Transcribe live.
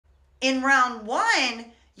In round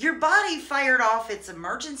one, your body fired off its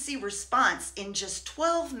emergency response in just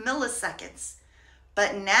 12 milliseconds.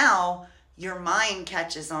 But now your mind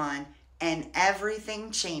catches on and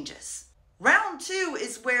everything changes. Round two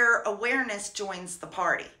is where awareness joins the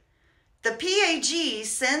party. The PAG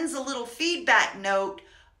sends a little feedback note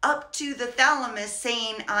up to the thalamus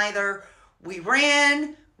saying either we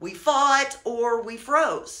ran, we fought, or we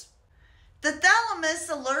froze. The thalamus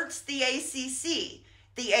alerts the ACC.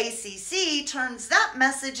 The ACC turns that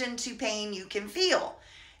message into pain you can feel.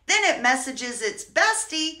 Then it messages its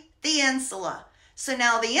bestie, the insula. So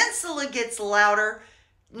now the insula gets louder,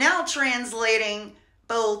 now translating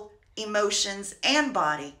both emotions and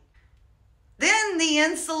body. Then the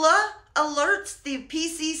insula alerts the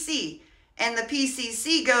PCC, and the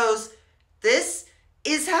PCC goes, "This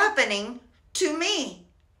is happening to me."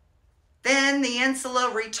 Then the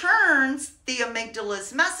insula returns the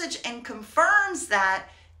amygdala's message and confirms that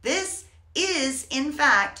this is, in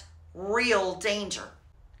fact, real danger.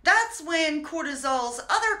 That's when cortisol's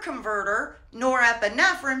other converter,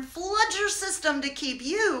 norepinephrine, floods your system to keep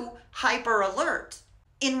you hyper alert.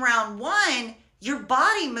 In round one, your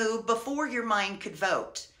body moved before your mind could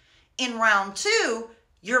vote. In round two,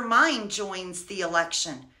 your mind joins the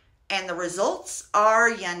election, and the results are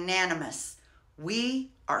unanimous.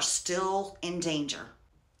 We are still in danger.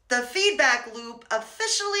 The feedback loop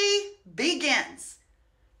officially begins.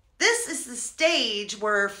 This is the stage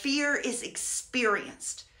where fear is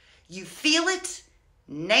experienced. You feel it,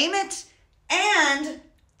 name it, and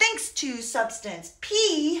thanks to substance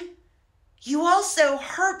P, you also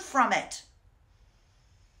hurt from it.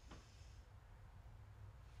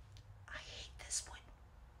 I hate this one.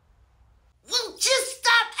 Well, just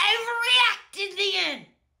stop overreacting then.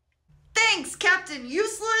 Thanks, Captain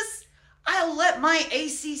Useless. I'll let my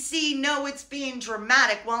ACC know it's being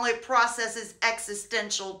dramatic while it processes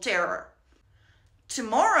existential terror.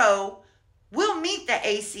 Tomorrow, we'll meet the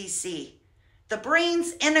ACC, the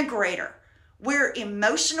brain's integrator, where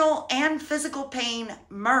emotional and physical pain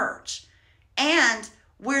merge, and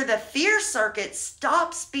where the fear circuit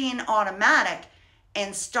stops being automatic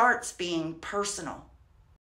and starts being personal.